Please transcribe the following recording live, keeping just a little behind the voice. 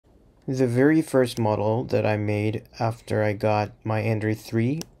The very first model that I made after I got my Android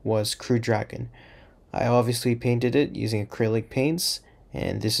 3 was Crew Dragon. I obviously painted it using acrylic paints,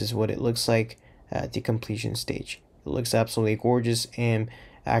 and this is what it looks like at the completion stage. It looks absolutely gorgeous and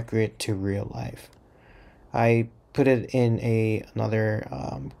accurate to real life. I put it in another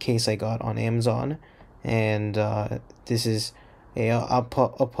case I got on Amazon, and this is a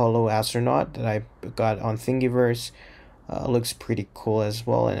Apollo astronaut that I got on Thingiverse. Looks pretty cool as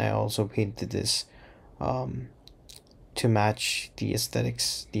well, and I also painted this to match the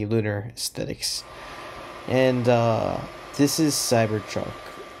aesthetics, the lunar aesthetics. And this is Cybertruck,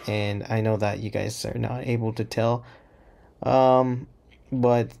 and I know that you guys are not able to tell,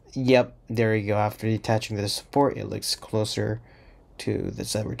 but yep, there you go. After detaching the support, it looks closer to the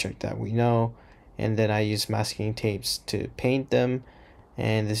Cybertruck that we know. And then I use masking tapes to paint them,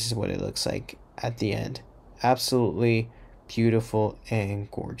 and this is what it looks like at the end. Absolutely beautiful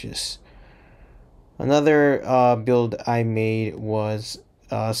and gorgeous. Another build I made was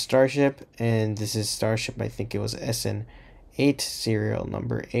Starship, and this is Starship. I think it was SN8, serial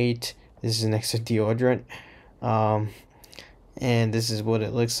number 8. This is next to deodorant. And this is what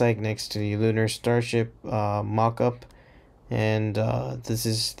it looks like next to the lunar Starship mock-up. And this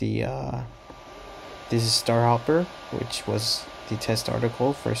is Starhopper, which was the test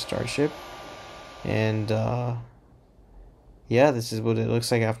article for Starship. And yeah, this is what it looks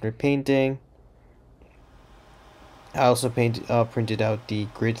like after painting. I also printed out the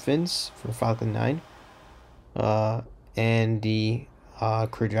grid fins for Falcon 9 and the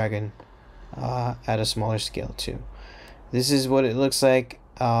Crew Dragon at a smaller scale too. This is what it looks like.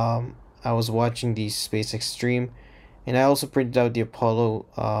 I was watching the SpaceX stream, and I also printed out the Apollo.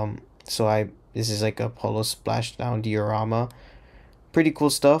 This is like Apollo splashdown diorama. Pretty cool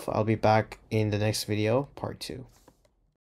stuff. I'll be back in the next video, part 2.